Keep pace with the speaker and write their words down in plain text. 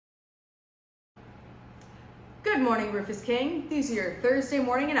Good morning, Rufus King. These are your Thursday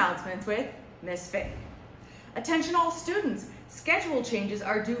morning announcements with Miss Fig. Attention all students, schedule changes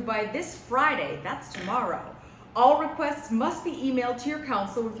are due by this Friday, that's tomorrow. All requests must be emailed to your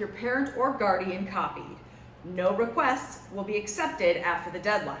counselor with your parent or guardian copied. No requests will be accepted after the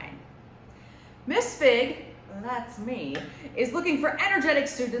deadline. Miss Fig, that's me, is looking for energetic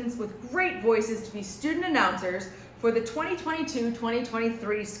students with great voices to be student announcers for the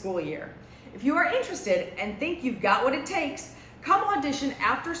 2022-2023 school year. If you are interested and think you've got what it takes, come audition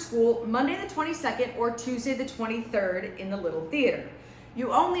after school Monday the 22nd or Tuesday the 23rd in the Little Theater.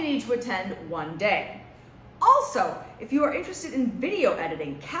 You only need to attend one day. Also, if you are interested in video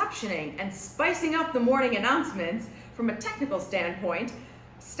editing, captioning, and spicing up the morning announcements from a technical standpoint,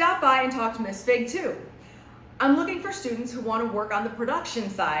 stop by and talk to Miss Fig too. I'm looking for students who want to work on the production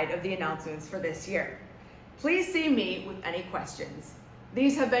side of the announcements for this year. Please see me with any questions.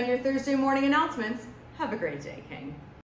 These have been your Thursday morning announcements. Have a great day, King.